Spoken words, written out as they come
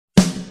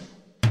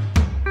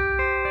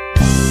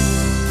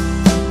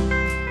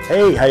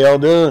Hey, how y'all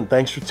doing?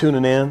 Thanks for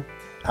tuning in.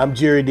 I'm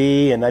Jerry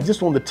D, and I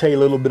just wanted to tell you a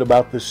little bit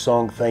about this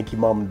song, Thank You,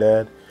 Mom and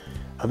Dad.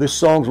 This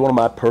song's one of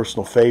my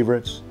personal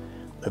favorites.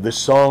 This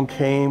song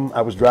came,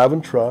 I was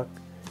driving truck,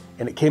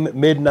 and it came at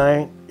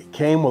midnight. It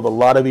came with a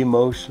lot of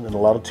emotion and a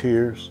lot of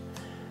tears.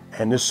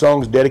 And this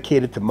song's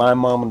dedicated to my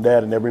mom and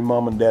dad and every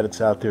mom and dad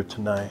that's out there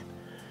tonight.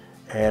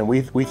 And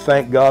we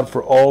thank God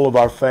for all of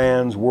our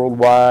fans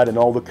worldwide and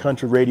all the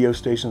country radio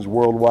stations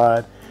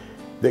worldwide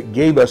that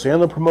gave us,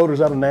 and the promoters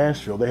out of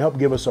Nashville. They helped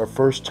give us our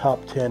first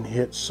top 10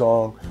 hit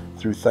song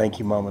through Thank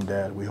You, Mom and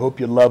Dad. We hope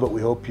you love it.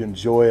 We hope you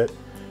enjoy it.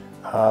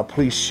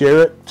 Please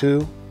share it,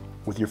 too,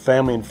 with your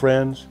family and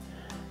friends.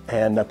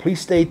 And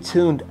please stay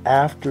tuned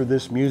after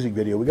this music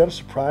video. We got a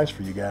surprise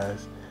for you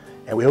guys,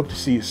 and we hope to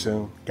see you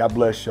soon. God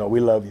bless y'all. We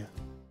love you.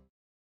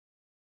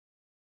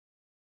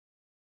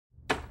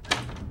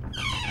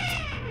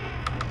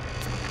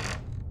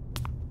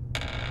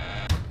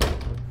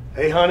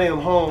 Hey, honey,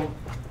 I'm home.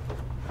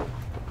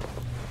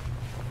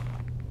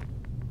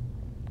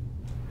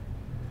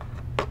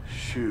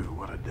 Shoo,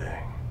 what a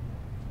day.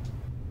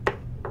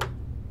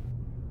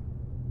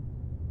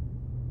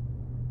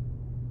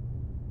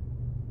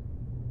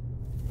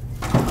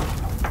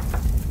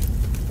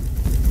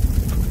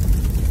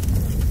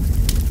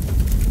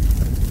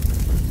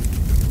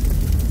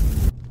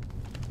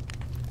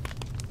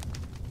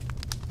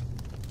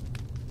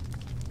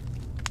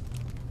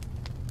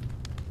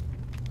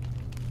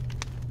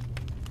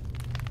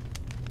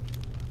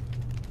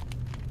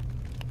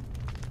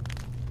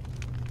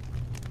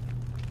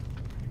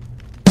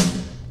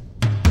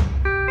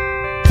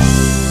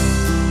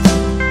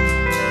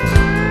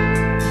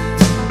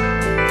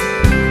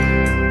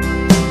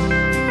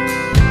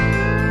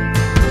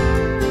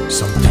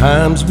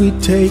 Sometimes we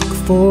take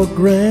for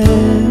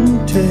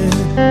granted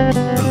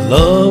the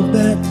love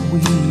that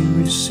we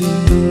receive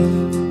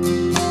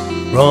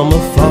from a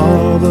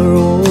father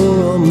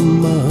or a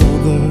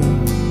mother,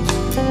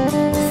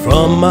 or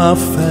from our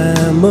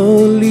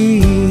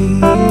family.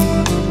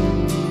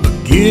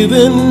 But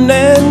giving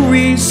and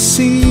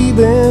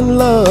receiving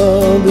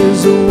love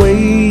is the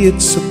way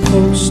it's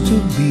supposed to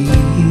be.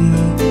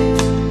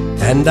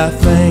 And I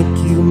thank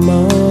you,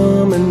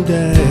 Mom and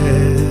Dad,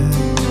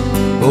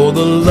 for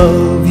the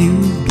love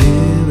you've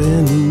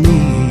given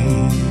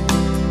me.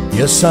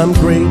 Yes, I'm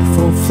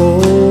grateful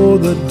for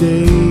the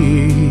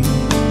day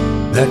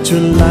that your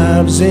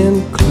lives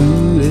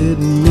included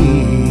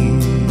me.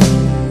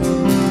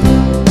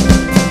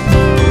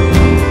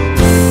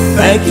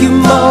 Thank you,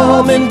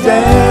 Mom and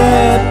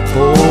Dad,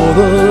 for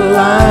the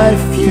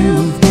life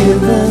you've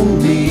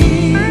given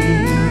me.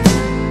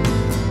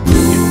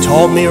 You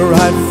taught me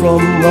right from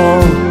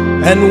wrong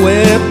and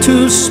where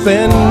to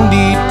spend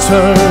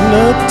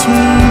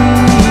eternity.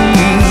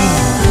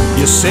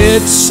 You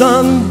said,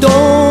 son,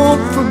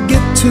 don't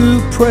forget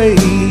to pray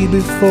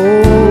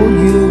before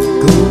you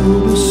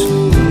go to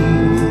sleep.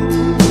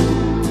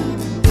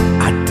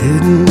 I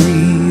didn't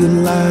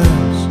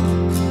realize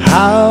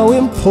how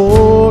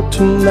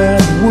important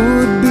that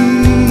would be.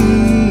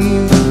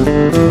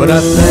 But I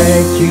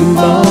thank you,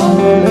 Mom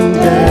and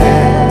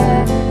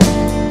Dad,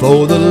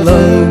 for the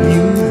love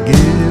you've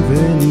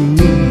given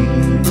me.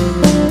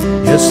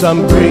 Yes,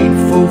 I'm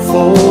grateful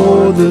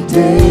for the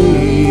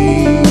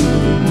day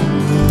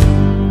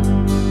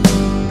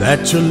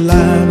that your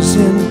lives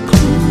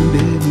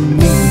included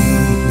me.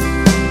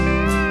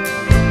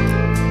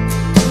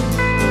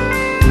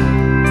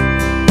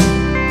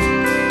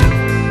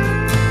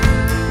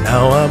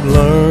 Now I've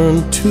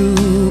learned to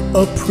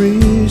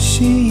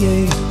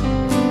appreciate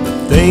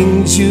the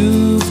things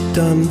you've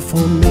done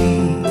for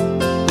me.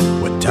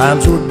 When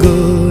times were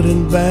good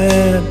and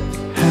bad,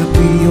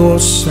 happy or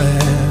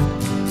sad,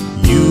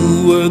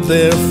 you were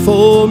there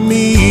for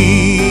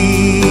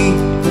me.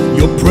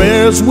 Your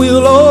prayers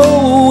will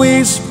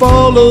always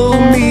follow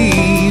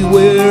me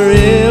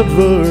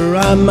wherever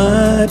I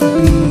might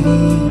be.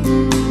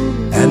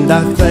 And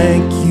I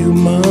thank you,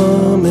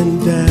 Mom and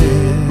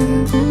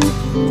Dad,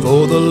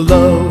 for the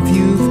love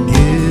you've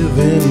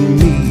given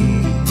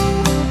me.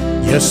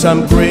 Yes,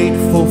 I'm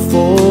grateful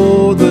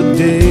for the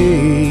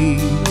day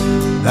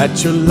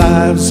that your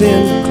lives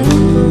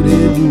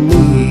included me.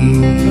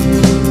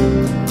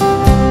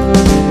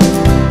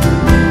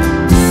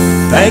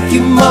 Thank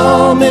you,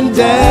 Mom and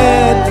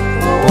Dad,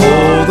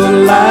 for the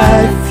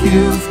life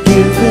you've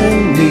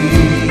given me.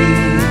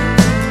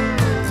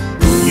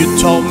 You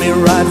taught me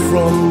right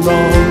from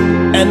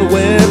wrong and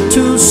where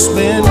to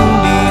spend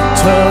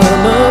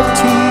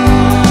eternity.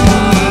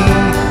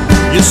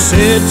 You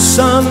said,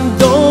 son,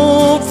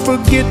 don't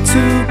forget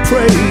to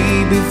pray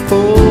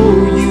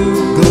before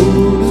you go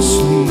to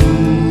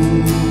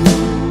sleep.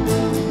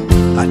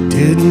 I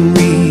didn't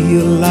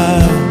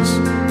realize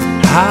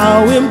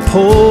how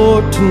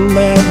important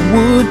that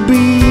would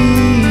be.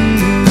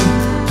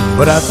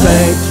 But I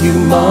thank you,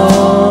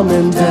 Mom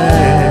and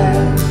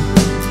Dad,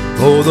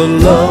 for the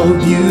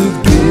love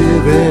you've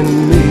given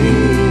me.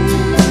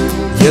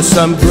 Yes,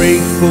 I'm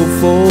grateful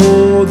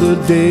for the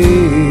day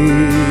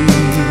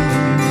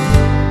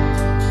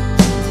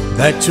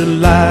that your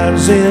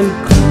lives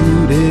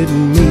include wanted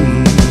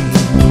me.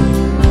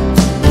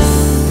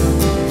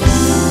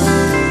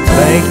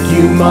 Thank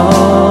you,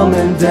 Mom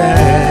and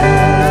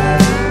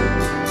Dad,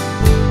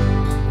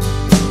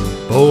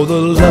 for the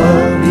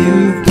love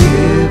you've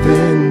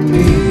given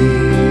me.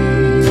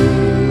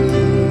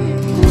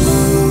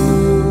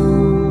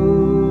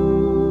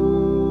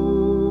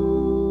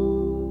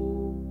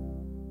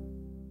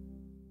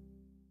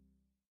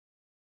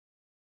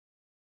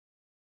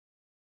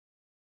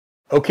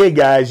 Okay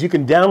guys, you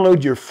can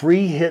download your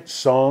free hit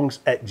songs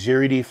at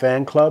Jerry D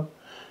Fan Club.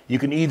 You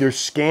can either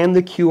scan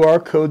the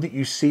QR code that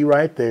you see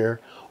right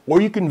there,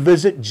 or you can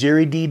visit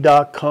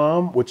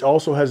jerryd.com, which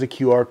also has a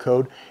QR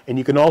code, and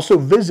you can also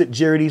visit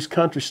Jerry D's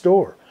Country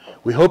Store.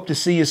 We hope to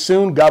see you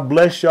soon. God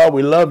bless y'all.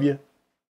 We love you.